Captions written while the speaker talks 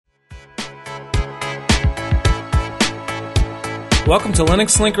Welcome to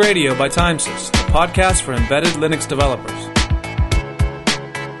Linux Link Radio by Timesys, a podcast for embedded Linux developers.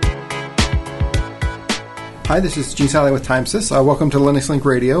 Hi, this is Gene Sally with Timesys. Welcome to Linux Link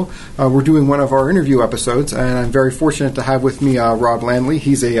Radio. We're doing one of our interview episodes, and I'm very fortunate to have with me Rob Landley.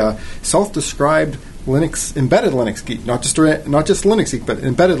 He's a self-described embedded Linux geek, not just Linux geek, but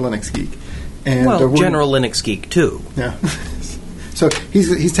embedded Linux geek. And general Linux geek too. Yeah. So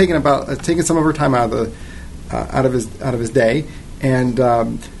he's taken some of our time out of his day, and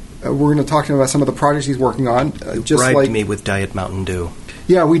we're going to talk to him about some of the projects he's working on. You bribed me with Diet Mountain Dew.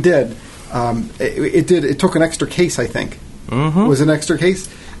 Yeah, we did. It took an extra case, I think. Mm-hmm. It was an extra case,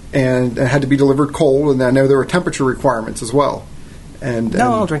 and it had to be delivered cold, and I know there were temperature requirements as well.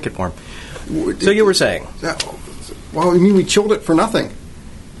 I'll drink it warm. So you were saying? Well, you mean we chilled it for nothing?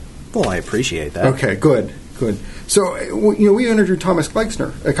 Well, I appreciate that. Okay, good. So, we interviewed Thomas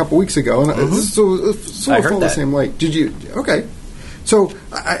Gleixner a couple weeks ago, and so felt the same light. Did you? Okay. So,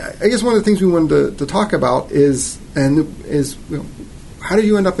 I guess one of the things we wanted to talk about is how did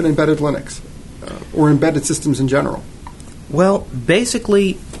you end up in embedded Linux or embedded systems in general? Well,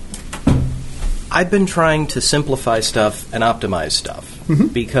 basically, I've been trying to simplify stuff and optimize stuff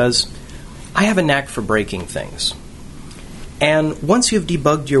because I have a knack for breaking things. And once you've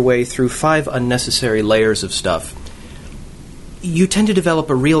debugged your way through 5 unnecessary layers of stuff, you tend to develop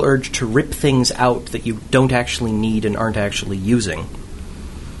a real urge to rip things out that you don't actually need and aren't actually using.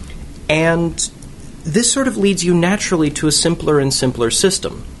 And this sort of leads you naturally to a simpler and simpler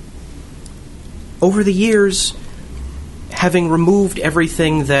system. Over the years, having removed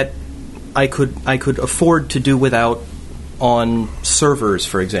everything that I could afford to do without on servers,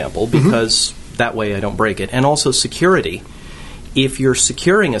 for example, because that way I don't break it, and also security. If you're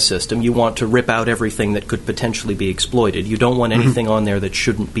securing a system, you want to rip out everything that could potentially be exploited. You don't want anything on there that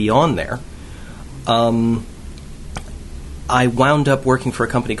shouldn't be on there. I wound up working for a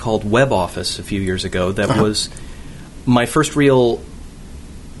company called WebOffice a few years ago. That was my first real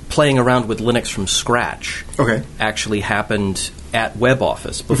playing around with Linux from scratch. Okay. Actually happened at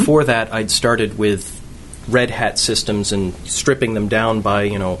WebOffice. Before that, I'd started with Red Hat systems and stripping them down by,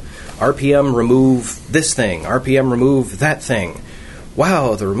 RPM remove this thing, RPM remove that thing.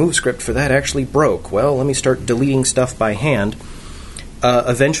 Wow, the remove script for that actually broke. Well, let me start deleting stuff by hand.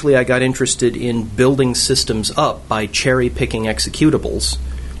 Eventually, I got interested in building systems up by cherry-picking executables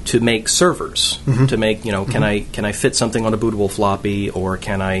to make servers. To make, can I fit something on a bootable floppy, or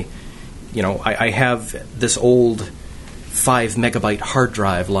can I have this old 5 megabyte hard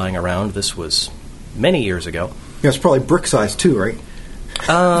drive lying around. This was many years ago. Yeah, it's probably brick size too, right?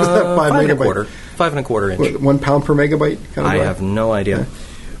 5 and a quarter inch. What, 1 pound per megabyte? I have no idea. Yeah.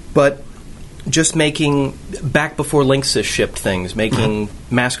 But just making, back before Linksys shipped things, making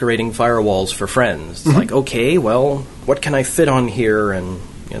masquerading firewalls for friends. Like, okay, well, what can I fit on here? And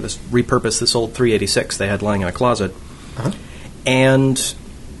repurpose this old 386 they had lying in a closet. And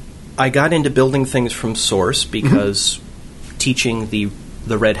I got into building things from source because teaching the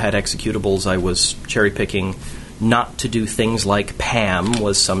Red Hat executables, I was cherry-picking not to do things like PAM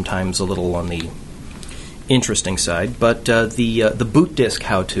was sometimes a little on the interesting side. But the boot disk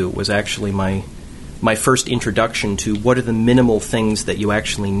how-to was actually my first introduction to what are the minimal things that you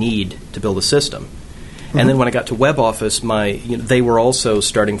actually need to build a system. And then when I got to WebOffice, they were also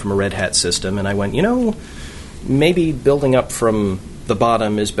starting from a Red Hat system, and I went, maybe building up from the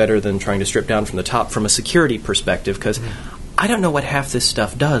bottom is better than trying to strip down from the top from a security perspective, because I don't know what half this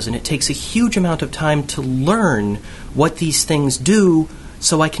stuff does, and it takes a huge amount of time to learn what these things do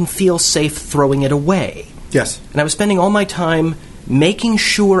so I can feel safe throwing it away. Yes. And I was spending all my time making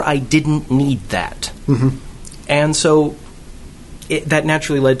sure I didn't need that. And so that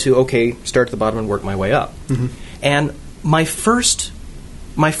naturally led to, okay, start at the bottom and work my way up. And my first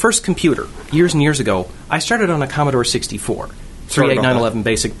computer, years and years ago, I started on a Commodore 64, 38911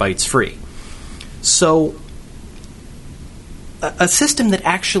 basic bytes free. So a system that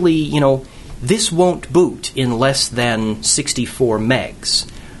actually, this won't boot in less than 64 megs.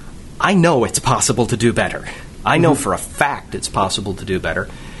 I know it's possible to do better. I know for a fact it's possible to do better.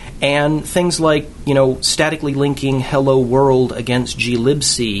 And things like, statically linking Hello World against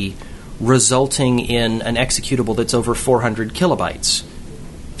glibc, resulting in an executable that's over 400 kilobytes.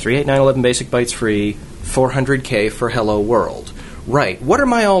 38911 basic bytes free, 400K for Hello World. Right. What are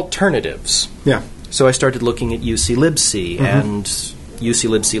my alternatives? Yeah. So I started looking at UCLibc, and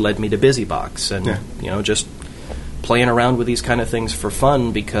UCLibc led me to BusyBox, and just playing around with these kind of things for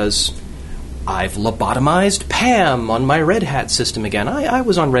fun because I've lobotomized PAM on my Red Hat system again. I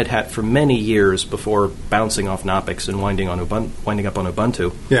was on Red Hat for many years before bouncing off Knoppix and winding up on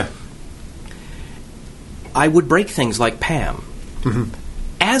Ubuntu. Yeah. I would break things like PAM.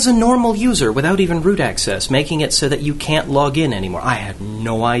 as a normal user without even root access, making it so that you can't log in anymore. I had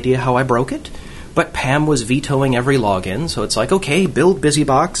no idea how I broke it, but Pam was vetoing every login, so it's like, okay, build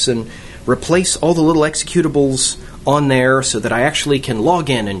BusyBox and replace all the little executables on there so that I actually can log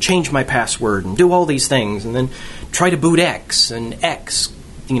in and change my password and do all these things, and then try to boot X, and X,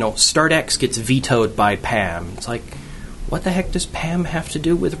 start X gets vetoed by Pam. It's like, what the heck does Pam have to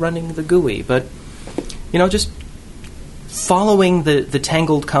do with running the GUI? But, just following the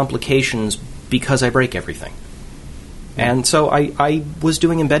tangled complications because I break everything. And so I was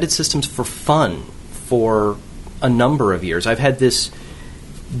doing embedded systems for fun for a number of years. I've had this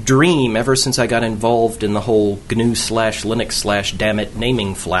dream ever since I got involved in the whole GNU/Linux/dammit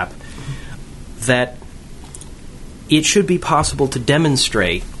naming flap that it should be possible to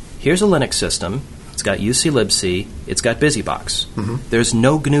demonstrate, here's a Linux system, it's got UCLibc, it's got BusyBox. There's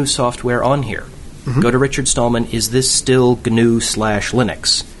no GNU software on here. Go to Richard Stallman, is this still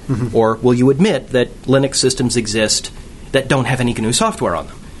GNU/Linux? Or will you admit that Linux systems exist that don't have any GNU software on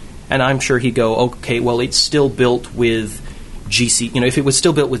them? And I'm sure he'd go, okay, well, it's still built with GC. If it was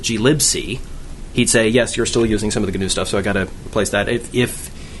still built with glibc, he'd say, yes, you're still using some of the GNU stuff, so I got to replace that.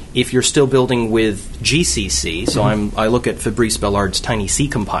 If you're still building with GCC, so I look at Fabrice Bellard's Tiny C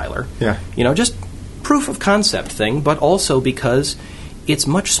compiler, just proof of concept thing, but also because it's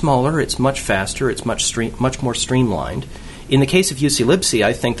much smaller, it's much faster, it's much more streamlined. In the case of UCLibc,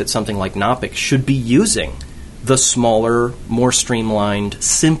 I think that something like Knoppix should be using the smaller, more streamlined,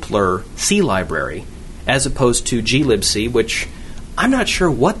 simpler C library, as opposed to glibc, which I'm not sure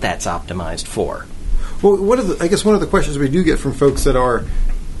what that's optimized for. Well, I guess one of the questions we do get from folks that are,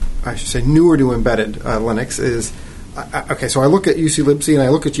 I should say, newer to embedded Linux is, okay, so I look at UCLibc and I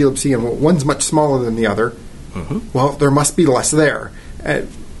look at glibc, and one's much smaller than the other. Well, there must be less there. And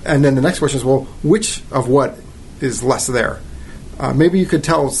then the next question is, well, which of what is less there? Maybe you could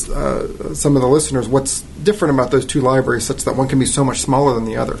tell some of the listeners what's different about those two libraries such that one can be so much smaller than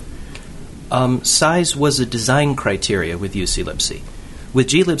the other. Size was a design criteria with UCLibc. With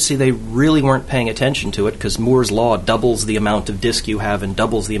glibc, they really weren't paying attention to it because Moore's Law doubles the amount of disk you have and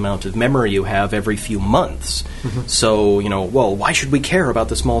doubles the amount of memory you have every few months. So, well, why should we care about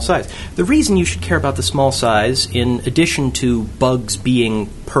the small size? The reason you should care about the small size, in addition to bugs being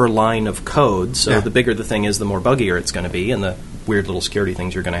per line of code, so the bigger the thing is, the more buggier it's going to be, and the weird little security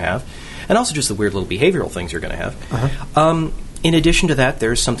things you're going to have, and also just the weird little behavioral things you're going to have. In addition to that,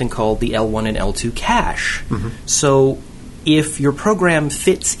 there's something called the L1 and L2 cache. So if your program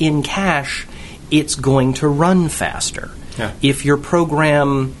fits in cache, it's going to run faster. If your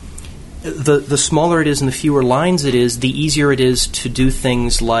program, the smaller it is and the fewer lines it is, the easier it is to do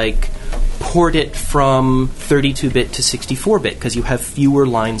things like port it from 32-bit to 64-bit because you have fewer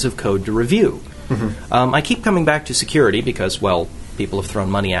lines of code to review. I keep coming back to security because, well, people have thrown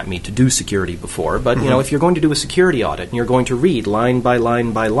money at me to do security before, but if you're going to do a security audit and you're going to read line by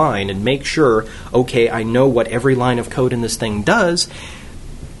line by line and make sure, okay, I know what every line of code in this thing does,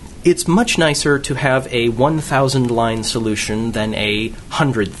 it's much nicer to have a 1,000 line solution than a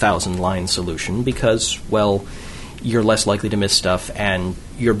 100,000 line solution because, well, you're less likely to miss stuff and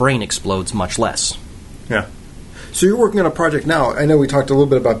your brain explodes much less. So you're working on a project now. I know we talked a little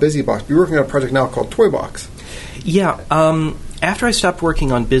bit about BusyBox, but you're working on a project now called Toybox. After I stopped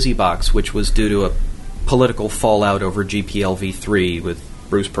working on BusyBox, which was due to a political fallout over GPLv3 with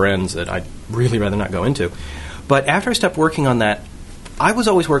Bruce Perens that I'd really rather not go into, but after I stopped working on that, I was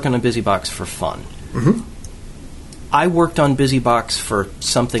always working on BusyBox for fun. I worked on BusyBox for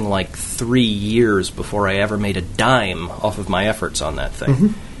something like 3 years before I ever made a dime off of my efforts on that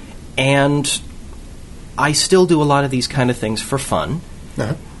thing. And I still do a lot of these kind of things for fun.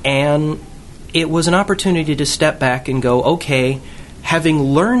 And it was an opportunity to step back and go, okay, having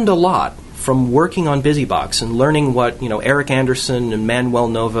learned a lot from working on BusyBox and learning what, Eric Anderson and Manuel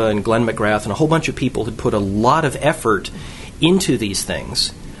Nova and Glenn McGrath and a whole bunch of people had put a lot of effort into these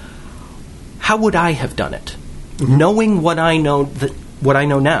things, how would I have done it? Knowing what I know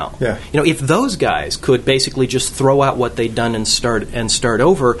now. If those guys could basically just throw out what they'd done and start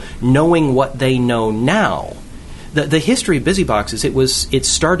over, knowing what they know now. The history of BusyBox is it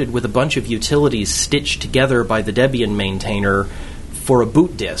started with a bunch of utilities stitched together by the Debian maintainer for a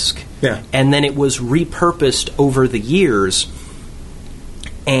boot disk. And then it was repurposed over the years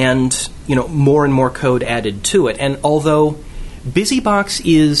and, more and more code added to it. And although BusyBox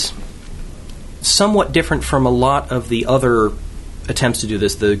is somewhat different from a lot of the other attempts to do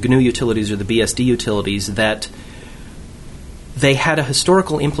this, the GNU utilities or the BSD utilities, that they had a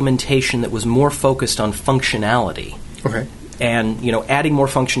historical implementation that was more focused on functionality. and adding more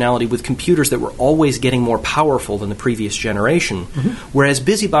functionality with computers that were always getting more powerful than the previous generation. Whereas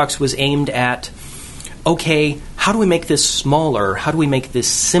BusyBox was aimed at, okay, how do we make this smaller? How do we make this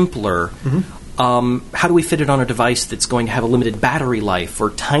simpler? How do we fit it on a device that's going to have a limited battery life or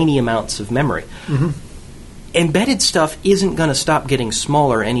tiny amounts of memory? Embedded stuff isn't going to stop getting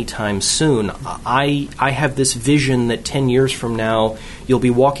smaller anytime soon. I have this vision that 10 years from now, you'll be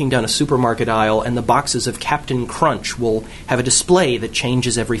walking down a supermarket aisle and the boxes of Captain Crunch will have a display that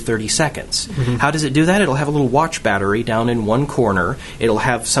changes every 30 seconds. How does it do that? It'll have a little watch battery down in one corner. It'll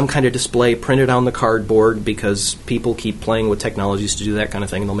have some kind of display printed on the cardboard because people keep playing with technologies to do that kind of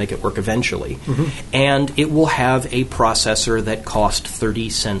thing, and they'll make it work eventually. And it will have a processor that cost 30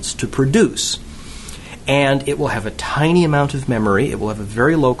 cents to produce. And it will have a tiny amount of memory. It will have a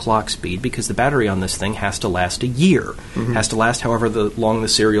very low clock speed because the battery on this thing has to last a year. Has to last however long the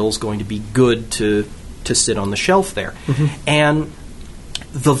cereal is going to be good to sit on the shelf there. And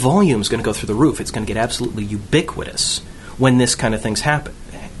the volume is going to go through the roof. It's going to get absolutely ubiquitous when this kind of thing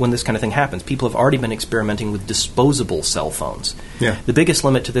happens. People have already been experimenting with disposable cell phones. The biggest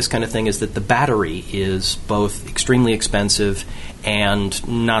limit to this kind of thing is that the battery is both extremely expensive and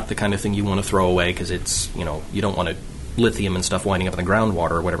not the kind of thing you want to throw away because it's, you don't want lithium and stuff winding up in the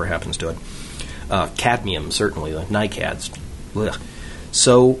groundwater or whatever happens to it. Cadmium, certainly, the NiCads. Ugh.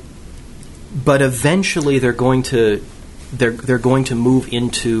 So, but eventually they're going to move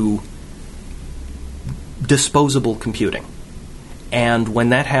into disposable computing. And when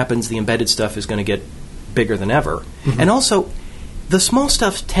that happens, the embedded stuff is going to get bigger than ever. And also, the small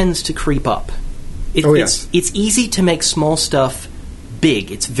stuff tends to creep up. It's easy to make small stuff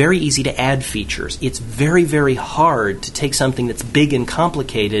big. It's very easy to add features. It's very, very hard to take something that's big and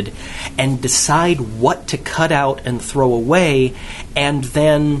complicated and decide what to cut out and throw away and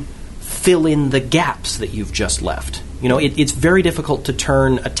then fill in the gaps that you've just left. It's very difficult to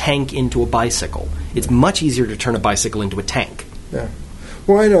turn a tank into a bicycle. It's much easier to turn a bicycle into a tank. Yeah.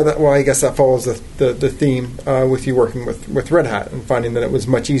 Well, I know that. Well, I guess that follows the theme with you working with Red Hat and finding that it was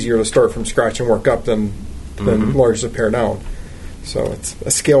much easier to start from scratch and work up than large to pare down. So it's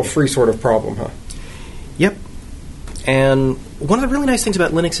a scale-free sort of problem, huh? Yep. And one of the really nice things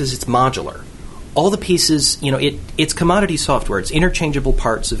about Linux is it's modular. All the pieces, it's commodity software. It's interchangeable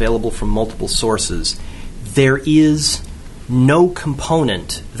parts available from multiple sources. There is no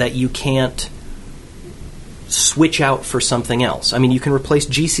component that you can't switch out for something else. I mean, you can replace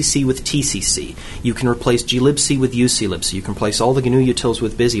GCC with TCC. You can replace glibc with UClibc. You can replace all the GNU utils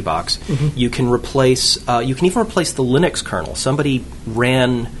with BusyBox. You can replace. You can even replace the Linux kernel. Somebody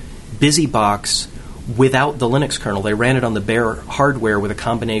ran BusyBox without the Linux kernel. They ran it on the bare hardware with a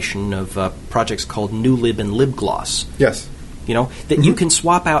combination of projects called NewLib and LibGloss. Yes. That you can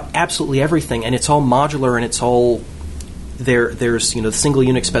swap out absolutely everything, and it's all modular, and it's all there's the single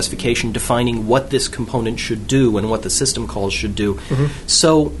Unix specification defining what this component should do and what the system calls should do.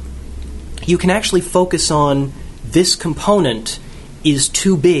 So you can actually focus on this component is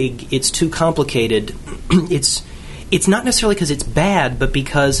too big, it's too complicated. It's not necessarily because it's bad, but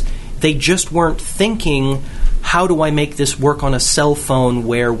because they just weren't thinking, how do I make this work on a cell phone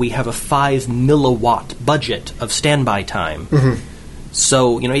where we have a 5 milliwatt budget of standby time?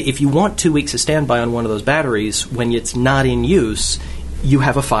 So, if you want 2 weeks of standby on one of those batteries, when it's not in use, you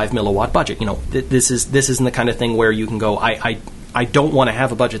have a 5 milliwatt budget. This isn't the kind of thing where you can go, I don't want to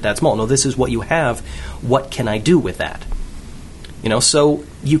have a budget that small. No, this is what you have. What can I do with that? So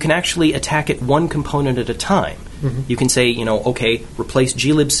you can actually attack it one component at a time. You can say, okay, replace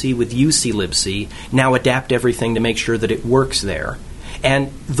glibc with UClibc. Now adapt everything to make sure that it works there.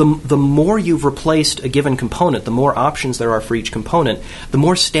 And the more you've replaced a given component, the more options there are for each component, the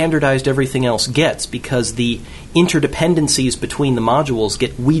more standardized everything else gets because the interdependencies between the modules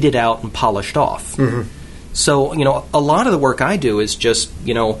get weeded out and polished off. So, a lot of the work I do is just,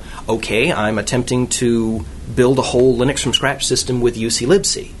 okay, I'm attempting to build a whole Linux from scratch system with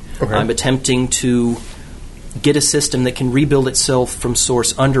UClibc. I'm attempting to get a system that can rebuild itself from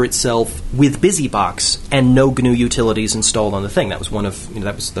source under itself with BusyBox and no GNU utilities installed on the thing. That was one of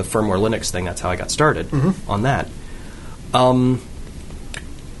that was the firmware Linux thing. That's how I got started on that.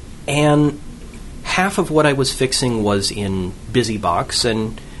 And half of what I was fixing was in BusyBox,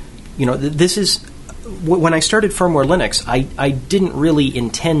 and this is when I started firmware Linux. I didn't really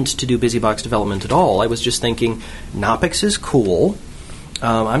intend to do BusyBox development at all. I was just thinking Knoppix is cool.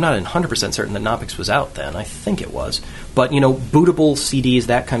 I'm not 100% certain that Knoppix was out then. I think it was. But, bootable CDs,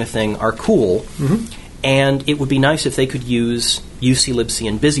 that kind of thing, are cool. And it would be nice if they could use UClibc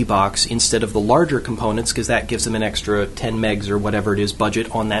and BusyBox instead of the larger components, because that gives them an extra 10 megs or whatever it is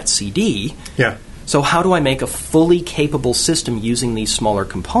budget on that CD. So how do I make a fully capable system using these smaller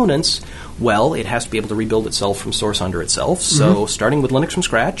components? Well, it has to be able to rebuild itself from source under itself. So starting with Linux from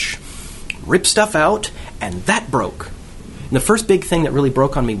scratch, rip stuff out, and that broke. And the first big thing that really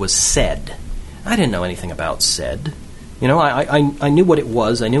broke on me was SED. I didn't know anything about SED. You know, I knew what it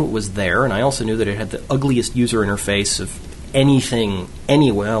was. I knew it was there, and I also knew that it had the ugliest user interface of anything,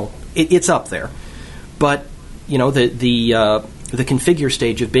 well, it's up there. But, you know, the configure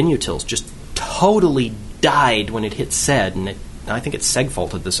stage of binutils just totally died when it hit SED, and I think it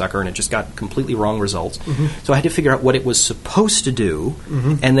segfaulted the sucker, and it just got completely wrong results. So I had to figure out what it was supposed to do,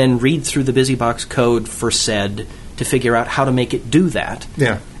 and then read through the BusyBox code for SED to figure out how to make it do that.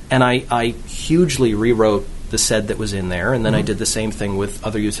 Yeah. And I hugely rewrote the SED that was in there, and then I did the same thing with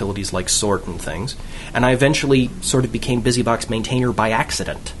other utilities like sort and things. And I eventually sort of became BusyBox maintainer by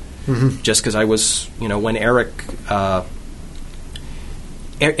accident, just because I was, you know, when Eric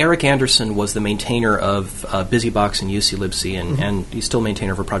Anderson was the maintainer of BusyBox and UCLibc, and he's still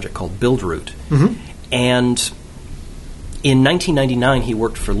maintainer of a project called BuildRoot. And in 1999, he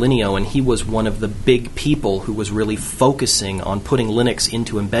worked for Lineo, and he was one of the big people who was really focusing on putting Linux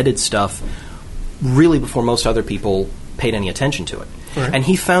into embedded stuff really before most other people paid any attention to it. Right. And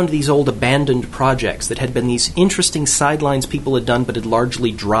he found these old abandoned projects that had been these interesting sidelines people had done but had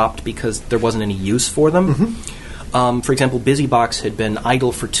largely dropped because there wasn't any use for them. For example, BusyBox had been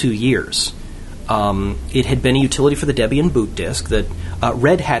idle for 2 years. It had been a utility for the Debian boot disk that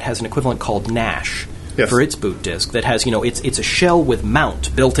Red Hat has an equivalent called Nash for its boot disk that has, you know, it's a shell with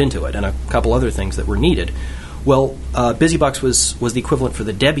mount built into it and a couple other things that were needed. Well, BusyBox was the equivalent for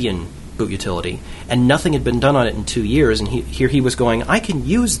the Debian boot utility, and nothing had been done on it in 2 years, and here he was going, I can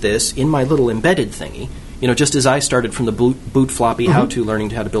use this in my little embedded thingy. You know, just as I started from the boot floppy how-to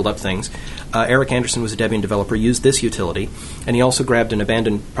learning how to build up things, Eric Anderson was a Debian developer, used this utility, and he also grabbed an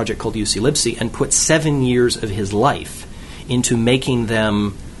abandoned project called UCLibc and put 7 years of his life into making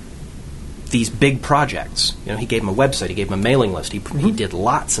them these big projects. You know, he gave them a website, he gave them a mailing list, he did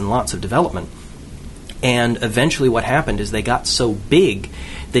lots and lots of development. And eventually what happened is they got so big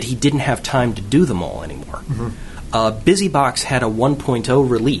that he didn't have time to do them all anymore. BusyBox had a 1.0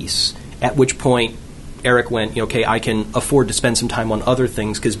 release, at which point Eric went, okay, I can afford to spend some time on other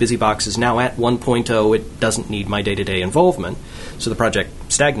things because BusyBox is now at 1.0. It doesn't need my day-to-day involvement. So the project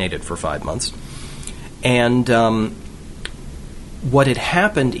stagnated for 5 months. And what had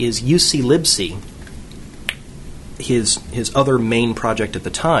happened is UCLibc, his other main project at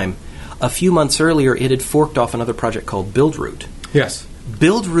the time, a few months earlier, it had forked off another project called BuildRoot. Yes.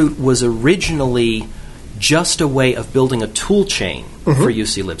 BuildRoot was originally just a way of building a tool chain for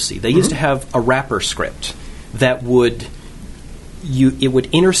UCLibc. They used to have a wrapper script that would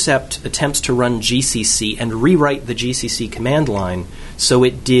intercept attempts to run GCC and rewrite the GCC command line so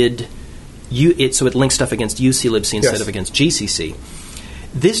it linked stuff against UCLibc instead of against GCC.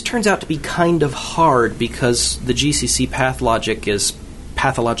 This turns out to be kind of hard because the GCC path logic is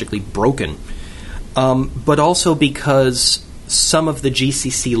pathologically broken, but also because some of the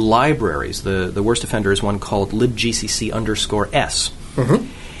GCC libraries, the worst offender is one called libgcc_s.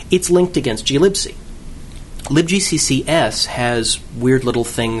 It's linked against glibc. libgcc_s has weird little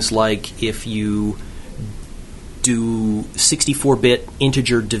things like if you do 64-bit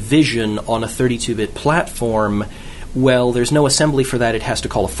integer division on a 32-bit platform, well, there's no assembly for that. It has to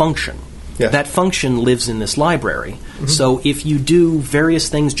call a function. Yes. That function lives in this library. So if you do various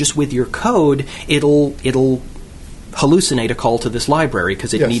things just with your code, it'll hallucinate a call to this library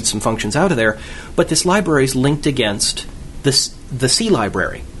because it needs some functions out of there. But this library is linked against the C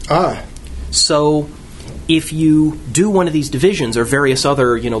library. So if you do one of these divisions or various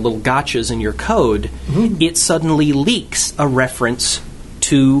other little gotchas in your code, it suddenly leaks a reference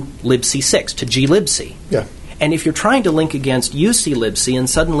to libc6, to glibc. Yeah. And if you're trying to link against UCLibc and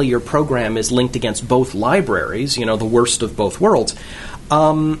suddenly your program is linked against both libraries, the worst of both worlds,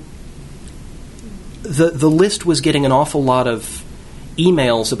 the list was getting an awful lot of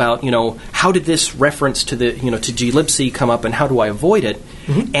emails about, how did this reference to the, to glibc come up and how do I avoid it?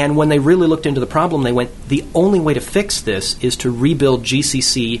 And when they really looked into the problem, they went, the only way to fix this is to rebuild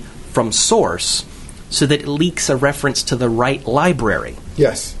GCC from source so that it leaks a reference to the right library.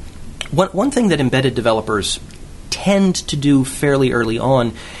 Yes. One thing that embedded developers tend to do fairly early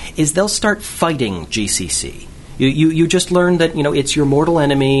on is they'll start fighting GCC. You just learn that it's your mortal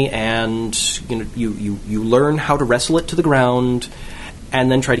enemy, and you learn how to wrestle it to the ground, and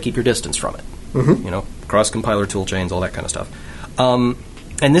then try to keep your distance from it. Cross compiler tool chains, all that kind of stuff.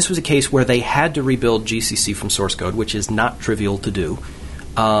 And this was a case where they had to rebuild GCC from source code, which is not trivial to do.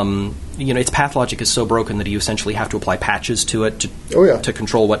 Its path logic is so broken that you essentially have to apply patches to it to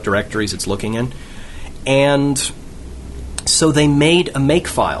control what directories it's looking in. And so they made a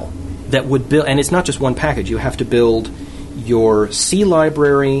makefile that would build, and it's not just one package. You have to build your C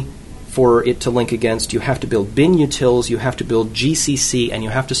library for it to link against. You have to build bin utils, you have to build GCC, and you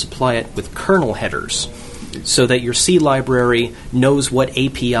have to supply it with kernel headers so that your C library knows what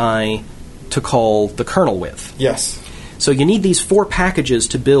API to call the kernel with. Yes. So you need these 4 packages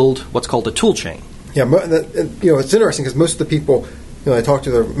to build what's called a toolchain. Yeah, it's interesting because most of the people I talk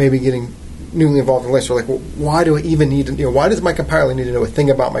to, they're maybe getting newly involved in Linux, are like, well, why do I even need to, why does my compiler need to know a thing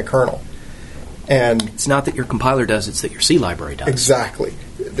about my kernel? And it's not that your compiler does, it's that your C library does. Exactly.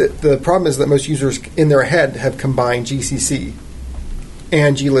 The problem is that most users in their head have combined GCC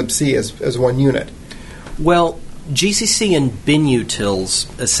and glibc as one unit. Well, GCC and bin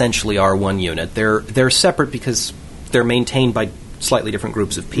utils essentially are one unit. They're separate because they're maintained by slightly different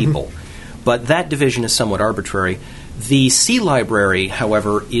groups of people. Mm-hmm. But that division is somewhat arbitrary. The C library,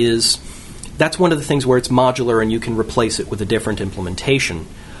 however, that's one of the things where it's modular and you can replace it with a different implementation.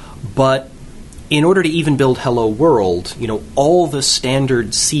 But in order to even build Hello World, all the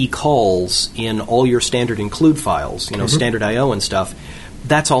standard C calls in all your standard include files, standard I/O and stuff,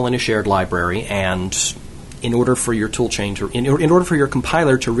 that's all in a shared library. And in order for your toolchain in order for your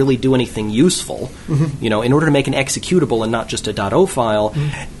compiler to really do anything useful, in order to make an executable and not just a .o file,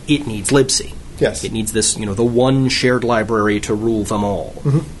 it needs libc. Yes. It needs this, the one shared library to rule them all.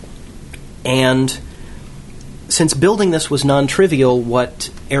 Mm-hmm. And since building this was non-trivial,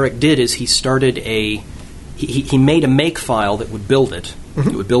 what Eric did is he started he made a make file that would build it. Mm-hmm.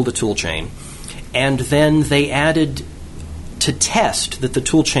 It would build a toolchain. And then they added to test that the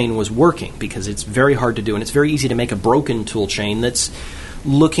toolchain was working, because it's very hard to do, and it's very easy to make a broken toolchain that's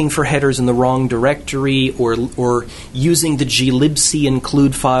looking for headers in the wrong directory or using the glibc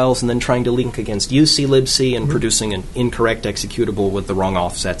include files and then trying to link against uclibc and producing an incorrect executable with the wrong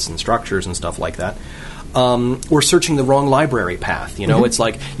offsets and structures and stuff like that. Or searching the wrong library path. It's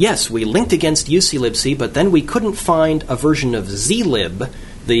like, yes, we linked against uclibc, but then we couldn't find a version of zlib,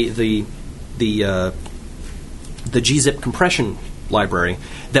 the gzip compression library,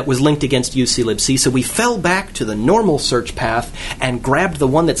 that was linked against uclibc, so we fell back to the normal search path and grabbed the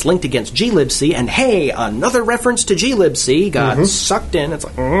one that's linked against glibc, and hey, another reference to glibc got sucked in. It's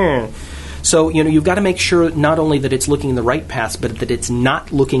like, So, you've got to make sure not only that it's looking in the right paths, but that it's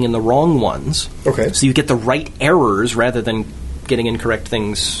not looking in the wrong ones. Okay. So you get the right errors rather than getting incorrect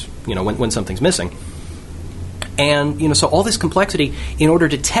things, when something's missing. And, so all this complexity, in order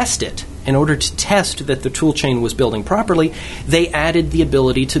to test that the toolchain was building properly, they added the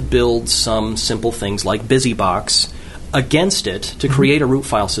ability to build some simple things like BusyBox against it to create a root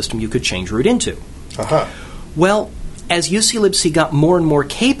file system you could change root into. Uh-huh. Well, as uclibc got more and more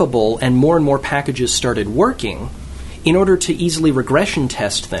capable and more packages started working, in order to easily regression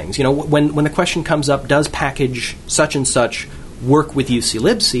test things, when the question comes up, does package such and such work with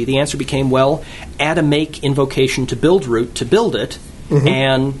uclibc, the answer became, well, add a make invocation to build root to build it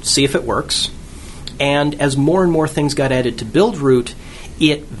and see if it works. And as more and more things got added to build root,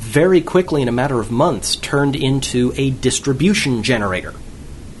 it very quickly, in a matter of months, turned into a distribution generator.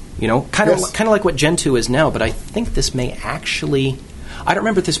 Kind of like what Gentoo is now, but I think this may actually... I don't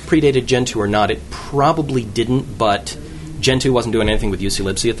remember if this predated Gentoo or not. It probably didn't, but Gentoo wasn't doing anything with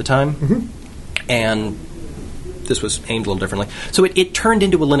uclibc at the time. Mm-hmm. And this was aimed a little differently. So it turned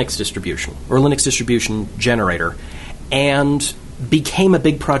into a Linux distribution, or a Linux distribution generator, and became a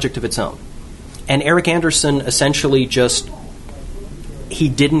big project of its own. And Eric Anderson essentially he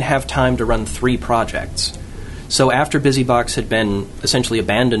didn't have time to run 3 projects. So after BusyBox had been essentially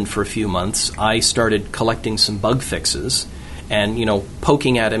abandoned for a few months, I started collecting some bug fixes and,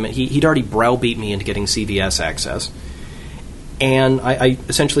 poking at him. He'd already browbeat me into getting CVS access. And I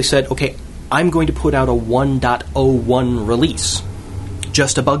essentially said, okay, I'm going to put out a 1.01 release,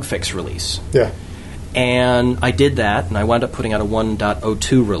 just a bug fix release. Yeah. And I did that, and I wound up putting out a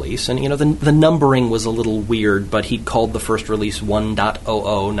 1.02 release. And, the numbering was a little weird, but he called the first release 1.00,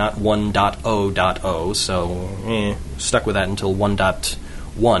 not 1.0.0, so stuck with that until 1.1.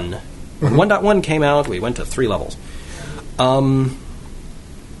 When 1.1 came out, we went to 3 levels.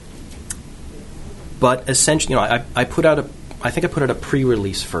 But essentially, I put out I think I put out a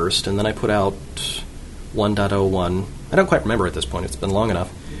pre-release first, and then I put out 1.01. I don't quite remember at this point. It's been long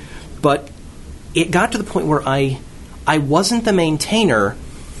enough. But it got to the point where I wasn't the maintainer.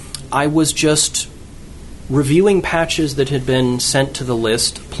 I was just reviewing patches that had been sent to the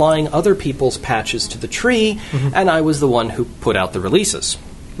list, applying other people's patches to the tree, and I was the one who put out the releases.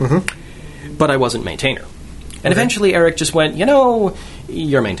 Mm-hmm. But I wasn't maintainer. And eventually Eric just went,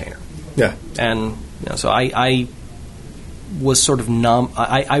 you're maintainer. Yeah. And so I was sort of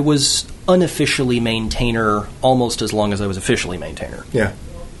I was unofficially maintainer almost as long as I was officially maintainer. Yeah.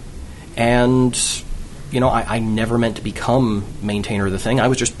 And, I never meant to become maintainer of the thing. I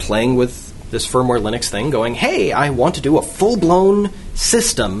was just playing with this firmware Linux thing going, hey, I want to do a full-blown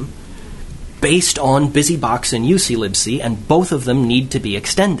system based on BusyBox and UCLibc, and both of them need to be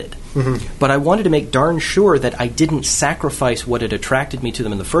extended. Mm-hmm. But I wanted to make darn sure that I didn't sacrifice what had attracted me to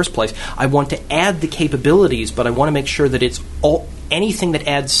them in the first place. I want to add the capabilities, but I want to make sure that it's anything that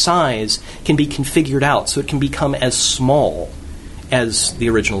adds size can be configured out so it can become as small as the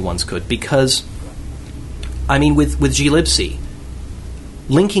original ones could. Because, with glibc,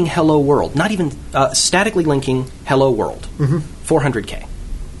 linking Hello World, not even statically linking Hello World, 400K.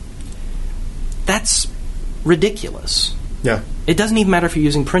 That's ridiculous. Yeah. It doesn't even matter if you're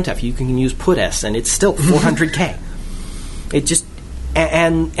using printf. You can use puts, and it's still 400K. It just...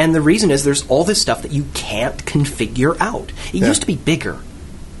 And the reason is there's all this stuff that you can't configure out. It used to be bigger.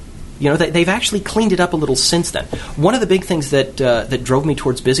 They've actually cleaned it up a little since then. One of the big things that drove me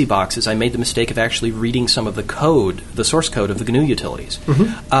towards BusyBox is I made the mistake of actually reading some of the code, the source code of the GNU utilities.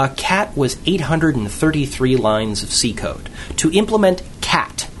 Mm-hmm. Cat was 833 lines of C code to implement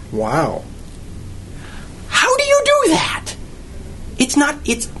cat. Wow. How do you do that?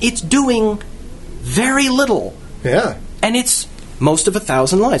 It's doing very little. Yeah. And it's most of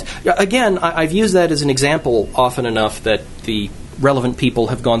 1,000 lines. Again, I've used that as an example often enough that the relevant people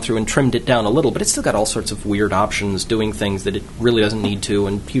have gone through and trimmed it down a little, but it's still got all sorts of weird options, doing things that it really doesn't need to,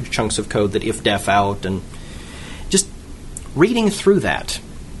 and huge chunks of code that if-def out, and just reading through that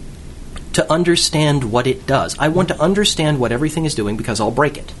to understand what it does. I want to understand what everything is doing because I'll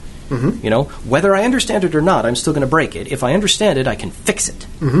break it. Mm-hmm. Whether I understand it or not, I'm still going to break it. If I understand it, I can fix it.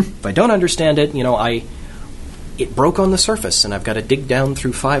 Mm-hmm. If I don't understand it, it broke on the surface, and I've got to dig down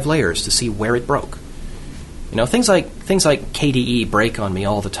through 5 layers to see where it broke. Things like KDE break on me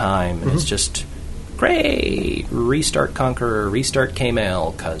all the time, and it's just great. Restart Conqueror, restart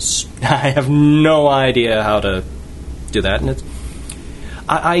Kmail, because I have no idea how to do that. And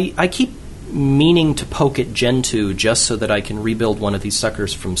I keep meaning to poke at Gentoo just so that I can rebuild one of these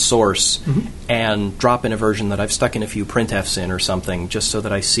suckers from source and drop in a version that I've stuck in a few printfs in or something, just so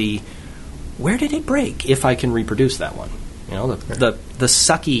that I see where did it break if I can reproduce that one. The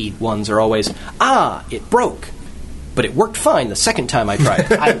sucky ones are always, it broke, but it worked fine the second time I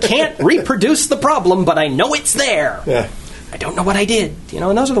tried. I can't reproduce the problem, but I know it's there. Yeah. I don't know what I did.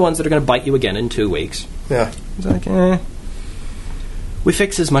 And those are the ones that are going to bite you again in 2 weeks. Yeah. It's like, we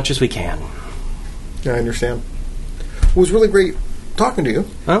fix as much as we can. Yeah, I understand. It was really great talking to you.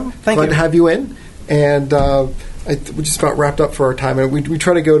 Oh, thank you. Glad to have you in. And we just about wrapped up for our time. And we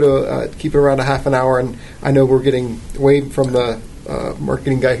try to go to keep it around a half an hour. And I know we're getting away from the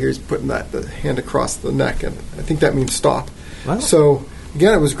marketing guy here is putting the hand across the neck. And I think that means stop. Wow. So,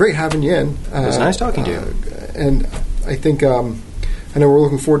 again, it was great having you in. It was nice talking to you. And I think, I know we're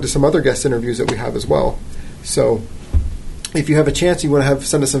looking forward to some other guest interviews that we have as well. So, if you have a chance, you want to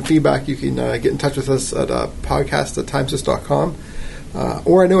send us some feedback, you can get in touch with us at podcast@timesys.com.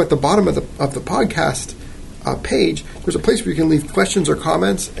 Or I know at the bottom of the podcast page, there's a place where you can leave questions or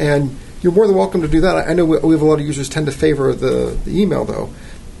comments, and you're more than welcome to do that. I know we have a lot of users tend to favor the email, though.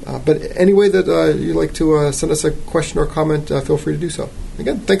 But any way that you'd like to send us a question or comment, feel free to do so.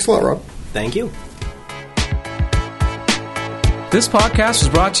 Again, thanks a lot, Rob. Thank you. This podcast was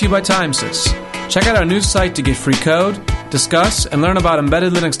brought to you by Timesys. Check out our new site to get free code, discuss, and learn about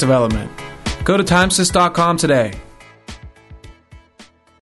embedded Linux development. Go to timesys.com today.